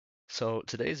So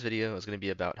today's video is going to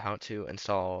be about how to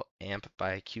install AMP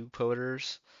by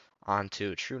Coders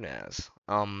onto TrueNAS.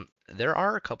 There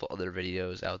are a couple other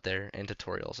videos out there and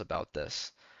tutorials about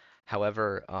this.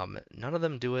 However, none of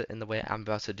them do it in the way I'm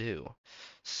about to do.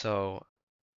 So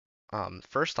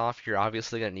first off, you're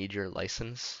obviously going to need your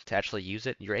license to actually use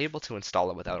it. You're able to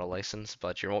install it without a license,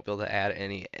 but you won't be able to add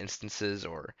any instances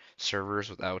or servers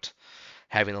without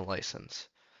having the license.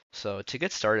 So to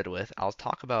get started with, I'll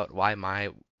talk about why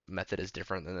my method is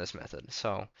different than this method.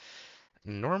 So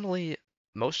normally,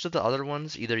 most of the other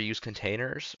ones either use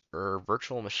containers or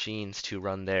virtual machines to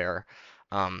run their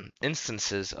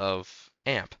instances of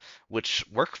AMP, which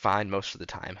work fine most of the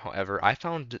time. However, I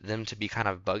found them to be kind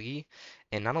of buggy,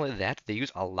 and not only that, they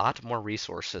use a lot more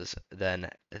resources than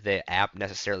the app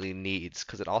necessarily needs,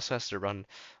 because it also has to run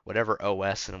whatever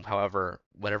OS and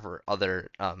whatever other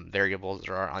variables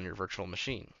there are on your virtual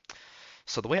machine.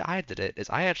 So the way I did it is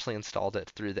I actually installed it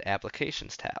through the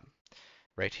Applications tab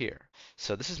right here.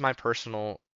 So this is my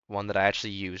personal one that I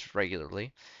actually use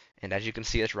regularly. And as you can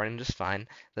see, it's running just fine.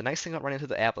 The nice thing about running through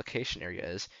the application area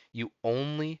is you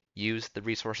only use the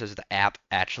resources the app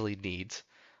actually needs.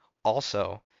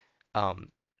 Also,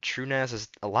 um, TrueNAS is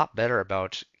a lot better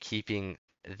about keeping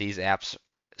these apps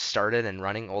started and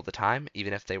running all the time,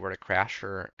 even if they were to crash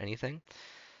or anything.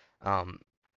 Um,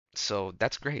 so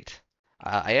that's great.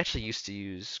 I actually used to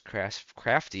use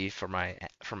Crafty for my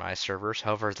servers.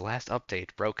 However, the last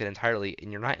update broke it entirely,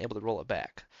 and you're not able to roll it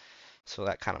back. So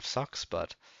that kind of sucks,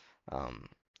 but um,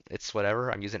 it's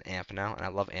whatever. I'm using AMP now, and I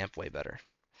love AMP way better.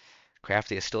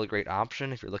 Crafty is still a great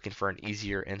option if you're looking for an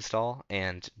easier install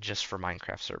and just for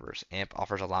Minecraft servers. AMP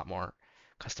offers a lot more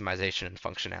customization and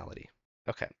functionality.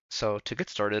 Okay, so to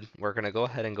get started, we're going to go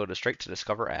ahead and go straight to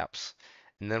Discover Apps,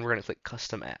 and then we're going to click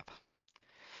Custom App.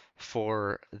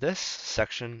 For this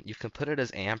section, you can put it as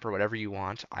AMP or whatever you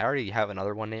want. I already have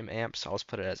another one named AMP, so I'll just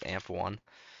put it as AMP1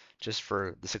 just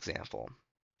for this example.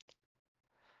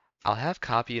 I'll have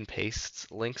copy and pastes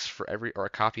links for or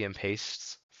copy and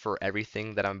pastes for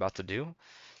everything that I'm about to do.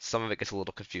 Some of it gets a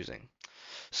little confusing.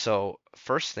 So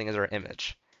first thing is our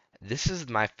image. This is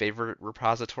my favorite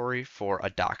repository for a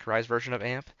Dockerized version of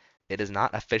AMP. It is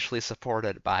not officially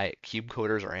supported by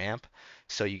Coders or AMP,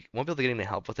 so you won't be able to get any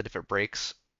help with it if it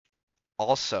breaks.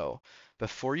 Also,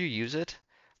 before you use it,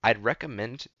 I'd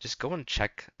recommend just go and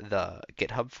check the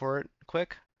GitHub for it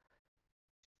quick.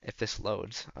 If this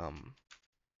loads,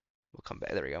 we'll come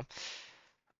back. There we go.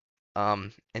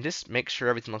 And just make sure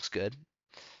everything looks good.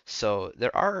 So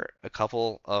there are a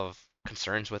couple of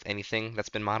concerns with anything that's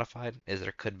been modified, is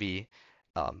there could be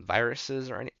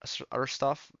viruses or any other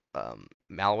stuff,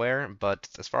 malware, but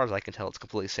as far as I can tell, it's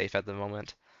completely safe at the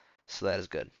moment. So that is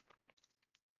good.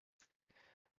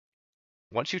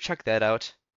 Once you check that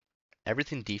out,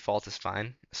 everything default is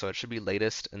fine, so it should be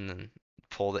latest and then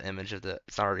pull the image of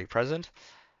it's not already present.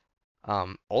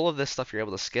 All of this stuff you're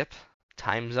able to skip,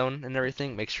 time zone and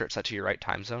everything, make sure it's set to your right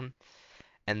time zone.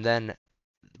 And then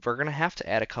we're going to have to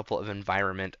add a couple of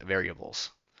environment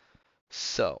variables.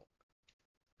 So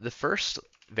the first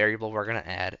variable we're going to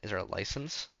add is our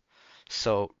license.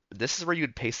 So this is where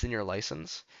you'd paste in your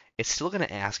license. It's still going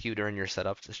to ask you during your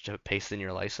setup just to paste in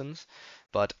your license,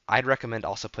 but I'd recommend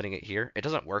also putting it here. It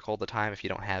doesn't work all the time if you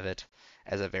don't have it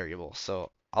as a variable.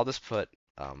 So I'll just put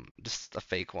just a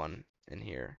fake one in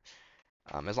here.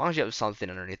 As long as you have something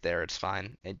underneath there, it's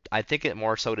fine. I think it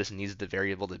more so just needs the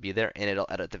variable to be there, and it'll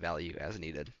edit the value as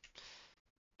needed.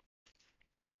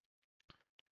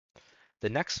 The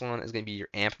next one is going to be your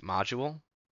amp module,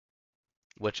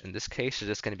 which in this case is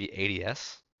just going to be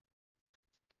ADS.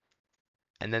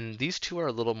 And then these two are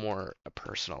a little more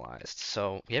personalized.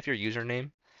 So you have your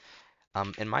username.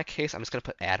 In my case, I'm just going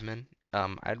to put admin.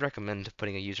 I'd recommend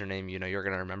putting a username you're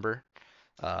going to remember,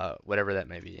 whatever that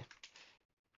may be.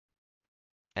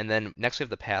 And then next we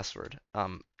have the password.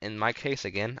 In my case,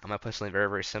 again, I'm going to put something very,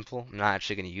 very simple. I'm not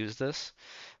actually going to use this,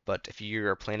 but if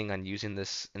you're planning on using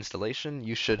this installation,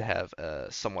 you should have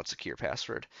a somewhat secure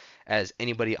password, as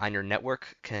anybody on your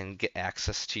network can get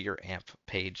access to your AMP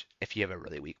page if you have a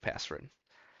really weak password.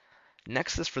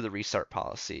 Next is for the restart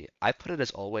policy. I put it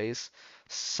as always.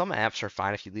 Some apps are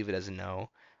fine if you leave it as no,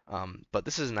 but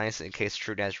this is nice in case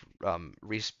TrueNAS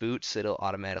reboots, it'll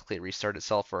automatically restart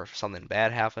itself, or if something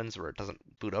bad happens or it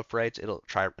doesn't boot up right, it'll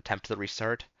attempt the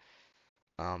restart,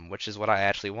 which is what I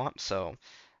actually want. So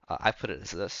I put it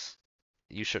as this.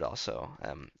 You should also.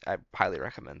 I highly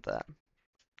recommend that.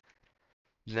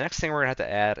 The next thing we're gonna have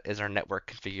to add is our network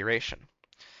configuration.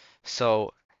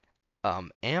 So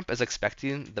AMP is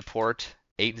expecting the port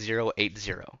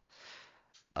 8080.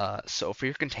 So for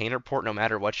your container port, no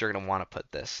matter what, you're going to want to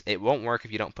put this. It won't work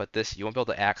if you don't put this. You won't be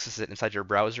able to access it inside your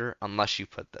browser unless you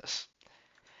put this.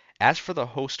 As for the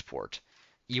host port,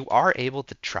 you are able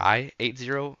to try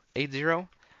 8080.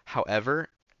 However,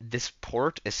 this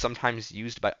port is sometimes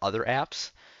used by other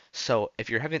apps. So if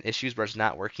you're having issues where it's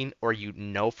not working, or you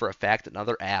know for a fact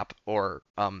another app or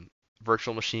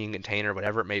virtual machine container,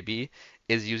 whatever it may be,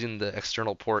 is using the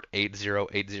external port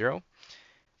 8080,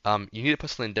 you need to put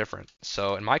something different.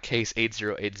 So in my case,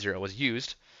 8080 was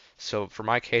used. So for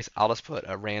my case, I'll just put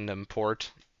a random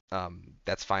port.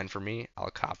 That's fine for me. I'll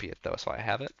copy it though, so I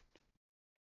have it.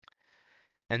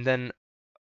 And then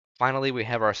finally, we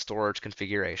have our storage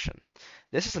configuration.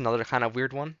 This is another kind of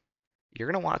weird one. You're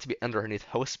going to want it to be underneath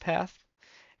host path.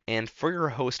 And for your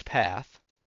host path,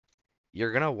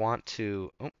 you're going to want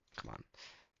to, oh, come on,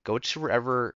 go to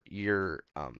wherever your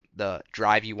the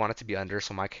drive you want it to be under.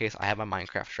 So in my case, I have my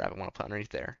Minecraft drive I want to put underneath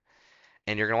there.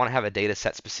 And you're going to want to have a data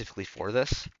set specifically for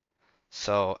this.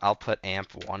 So I'll put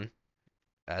amp1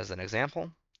 as an example.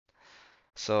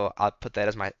 So I'll put that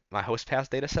as my host path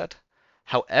data set.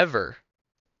 However,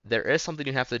 there is something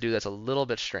you have to do that's a little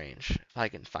bit strange. If I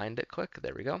can find it quick,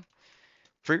 there we go.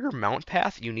 For your mount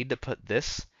path, you need to put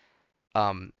this.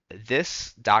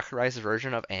 This Dockerized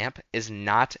version of AMP is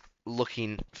not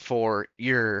looking for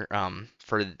your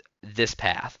for this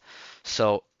path.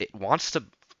 So it wants to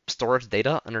store its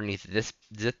data underneath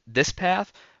this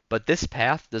path, but this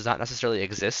path does not necessarily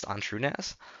exist on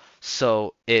TrueNAS.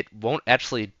 So it won't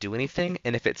actually do anything,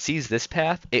 and if it sees this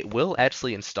path, it will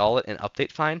actually install it and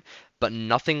update fine, but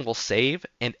nothing will save,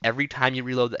 and every time you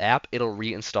reload the app, it'll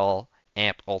reinstall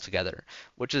AMP altogether,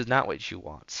 which is not what you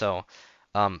want. So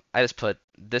I just put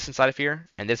this inside of here,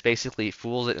 and this basically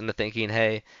fools it into thinking,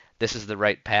 hey, this is the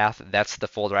right path, that's the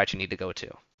folder I actually need to go to.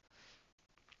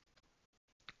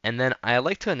 And then I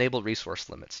like to enable resource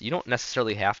limits. You don't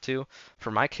necessarily have to. For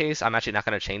my case, I'm actually not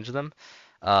going to change them.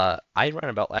 I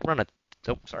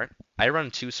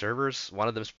run two servers. One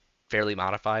of them is fairly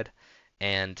modified,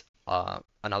 and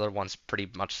another one's pretty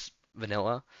much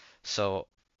vanilla. So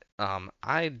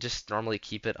I just normally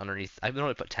keep it underneath. I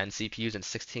normally put 10 CPUs and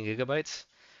 16 gigabytes,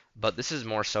 but this is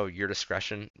more so your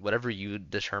discretion. Whatever you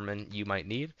determine you might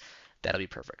need, that'll be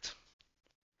perfect.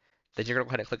 Then you're going to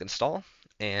go ahead and click install,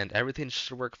 and everything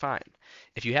should work fine.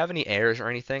 If you have any errors or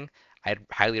anything, I'd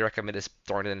highly recommend just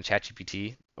throwing it in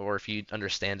ChatGPT, or if you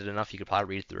understand it enough, you could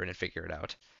probably read through it and figure it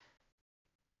out.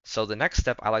 So the next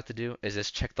step I like to do is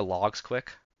just check the logs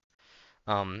quick.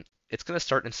 It's going to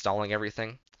start installing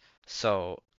everything.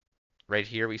 So right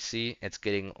here we see it's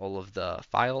getting all of the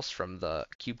files from the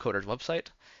CubeCoders website,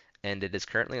 and it is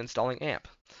currently installing AMP.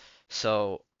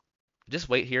 So just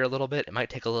wait here a little bit. It might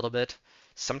take a little bit.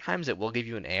 Sometimes it will give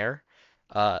you an error.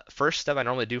 First step I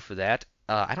normally do for that,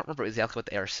 I don't remember exactly what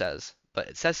the error says, but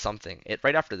it says something.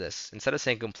 Right after this, instead of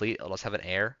saying complete, it'll just have an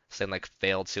error saying like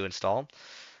failed to install.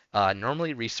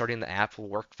 Normally restarting the app will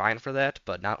work fine for that,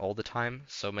 but not all the time.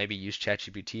 So maybe use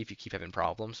ChatGPT if you keep having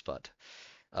problems, but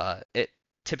it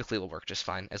typically will work just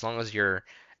fine. As long as your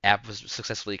app was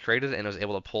successfully created and was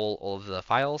able to pull all of the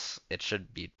files, it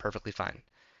should be perfectly fine.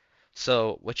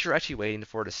 So what you're actually waiting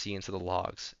for to see into the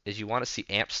logs is you want to see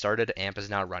AMP started, AMP is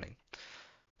now running.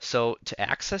 So to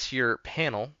access your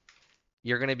panel,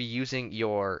 you're going to be using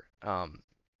your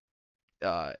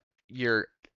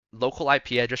local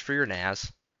IP address for your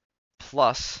NAS,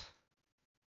 plus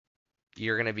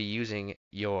you're going to be using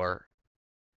your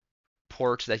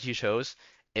port that you chose.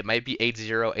 It might be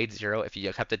 8080 if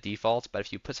you kept the default, but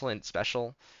if you put something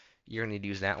special, you're going to need to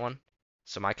use that one.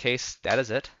 So in my case, that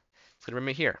is it. It's going to bring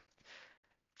me here.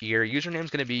 Your username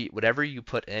is going to be whatever you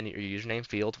put in your username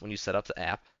field when you set up the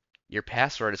app. Your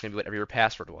password is going to be whatever your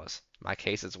password was. In my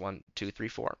case, it's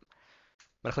 1234. I'm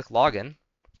going to click login,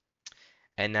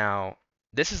 and now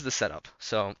this is the setup.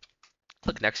 So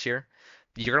click next here.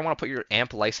 You're going to want to put your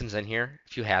AMP license in here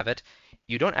if you have it.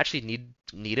 You don't actually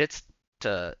need it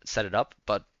to set it up,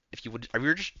 but if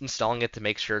you're just installing it to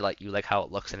make sure like you like how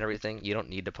it looks and everything, you don't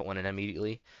need to put one in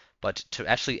immediately. But to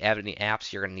actually add any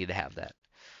apps, you're going to need to have that.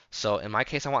 So in my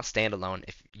case, I want standalone.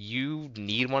 If you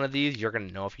need one of these, you're going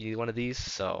to know if you need one of these.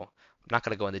 So I'm not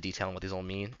going to go into detail on what these all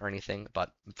mean or anything,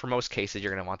 but for most cases,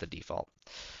 you're going to want the default.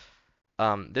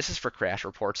 This is for crash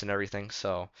reports and everything,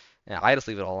 so yeah, I just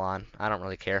leave it all on. I don't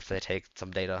really care if they take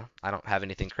some data. I don't have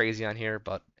anything crazy on here,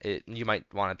 but you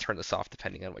might want to turn this off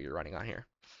depending on what you're running on here.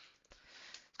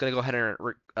 It's going to go ahead and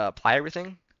apply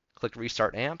everything. Click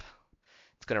Restart AMP.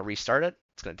 It's going to restart it.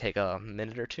 It's going to take a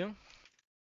minute or two.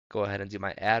 Go ahead and do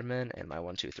my admin and my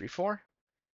 1234,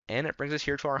 and it brings us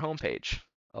here to our home page.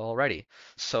 Alrighty,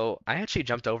 so I actually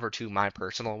jumped over to my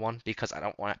personal one because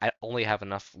I only have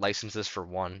enough licenses for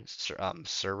one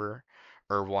server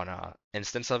or one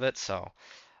instance of it. So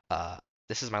uh,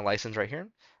 this is my license right here.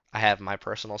 I have my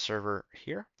personal server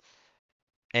here,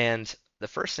 and the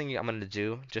first thing I'm going to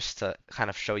do just to kind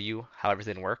of show you how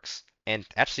everything works, and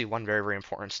actually one very, very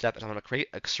important step is I'm going to create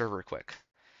a server quick.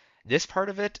 This part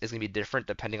of it is going to be different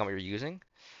depending on what you're using,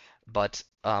 but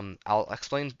I'll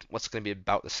explain what's going to be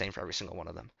about the same for every single one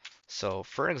of them. So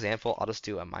for example, I'll just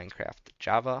do a Minecraft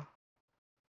Java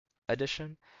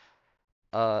edition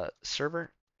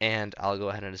server, and I'll go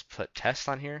ahead and just put test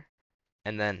on here,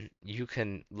 and then you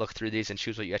can look through these and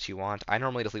choose what you actually want. I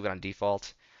normally just leave it on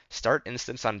default. Start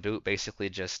instance on boot, basically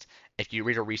just if you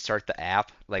were to restart the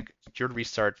app, like if you were to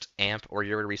restart AMP or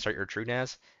you were to restart your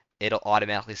TrueNAS, it'll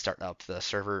automatically start up the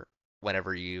server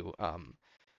whenever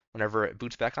whenever it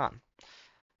boots back on.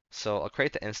 So I'll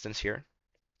create the instance here,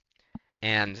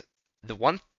 and the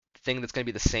one thing that's going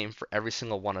to be the same for every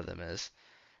single one of them is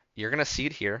you're going to see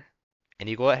it here, and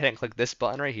you go ahead and click this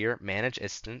button right here, Manage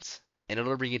Instance, and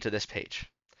it'll bring you to this page.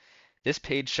 This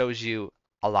page shows you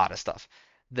a lot of stuff.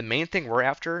 The main thing we're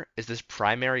after is this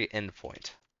primary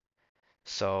endpoint.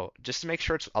 So just to make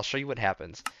sure I'll show you what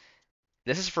happens.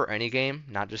 This is for any game,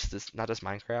 not just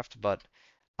Minecraft, but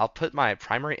I'll put my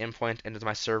primary endpoint into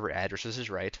my server address. This is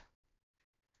right,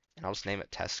 and I'll just name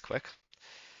it test quick.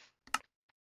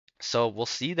 So we'll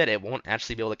see that it won't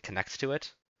actually be able to connect to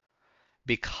it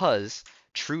because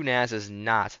TrueNAS is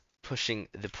not pushing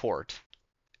the port.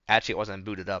 Actually, it wasn't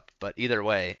booted up, but either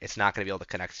way, it's not going to be able to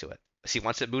connect to it. See,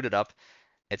 once it booted up,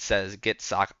 it says get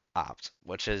sock opt,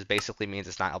 which is basically means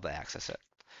it's not able to access it.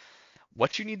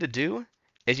 What you need to do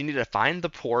is you need to find the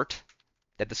port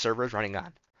that the server is running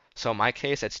on. So in my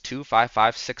case, it's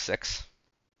 25566.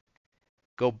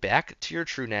 Go back to your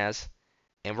TrueNAS,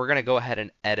 and we're going to go ahead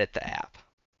and edit the app.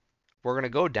 We're going to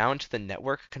go down to the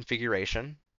network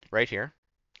configuration right here,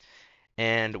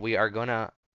 and we are going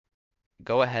to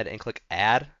go ahead and click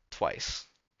add twice.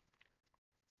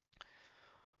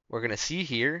 We're going to see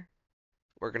here,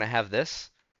 we're going to have this,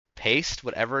 paste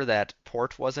whatever that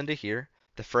port was into here.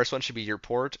 The first one should be your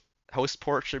port, host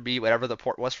port should be whatever the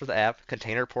port was for the app,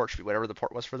 container port should be whatever the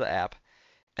port was for the app,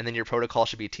 and then your protocol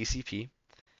should be TCP.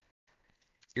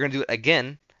 You're going to do it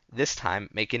again, this time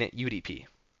making it UDP.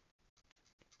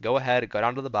 Go ahead, go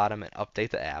down to the bottom and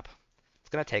update the app. It's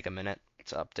going to take a minute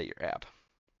to update your app.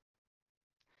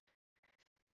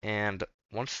 And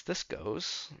once this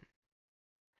goes,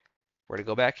 we're going to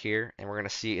go back here and we're going to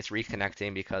see it's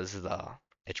reconnecting because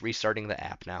it's restarting the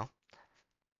app now.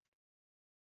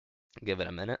 Give it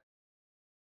a minute.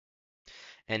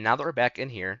 And now that we're back in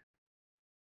here,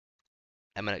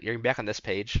 you're back on this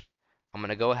page. I'm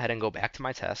gonna go ahead and go back to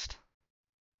my test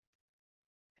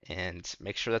and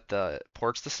make sure that the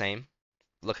port's the same,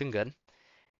 looking good.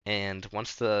 And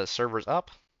once the server's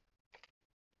up,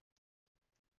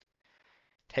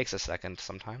 takes a second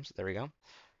sometimes. There we go.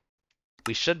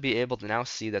 We should be able to now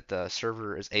see that the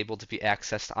server is able to be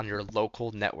accessed on your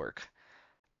local network.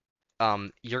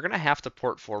 You're gonna have to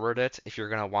port forward it if you're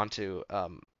gonna want to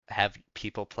have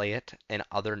people play it in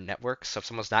other networks. So if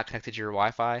someone's not connected to your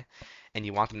Wi-Fi and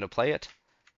you want them to play it,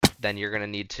 then you're gonna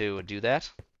need to do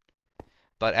that.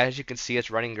 But as you can see,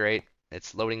 it's running great.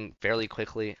 It's loading fairly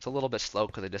quickly. It's a little bit slow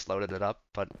because I just loaded it up,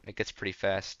 but it gets pretty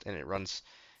fast and it runs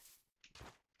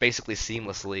basically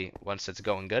seamlessly once it's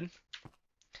going good.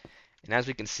 And as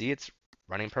we can see, it's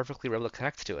running perfectly. We're able to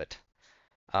connect to it.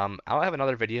 I'll have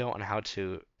another video on how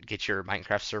to get your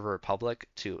Minecraft server public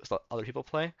to let other people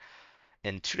play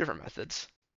in two different methods.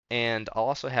 And I'll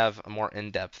also have a more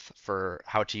in-depth for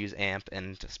how to use AMP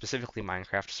and specifically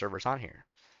Minecraft servers on here.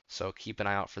 So keep an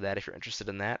eye out for that if you're interested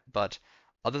in that. But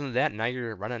other than that, now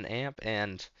you're running AMP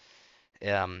and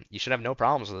you should have no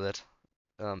problems with it.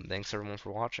 Thanks everyone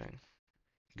for watching.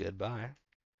 Goodbye.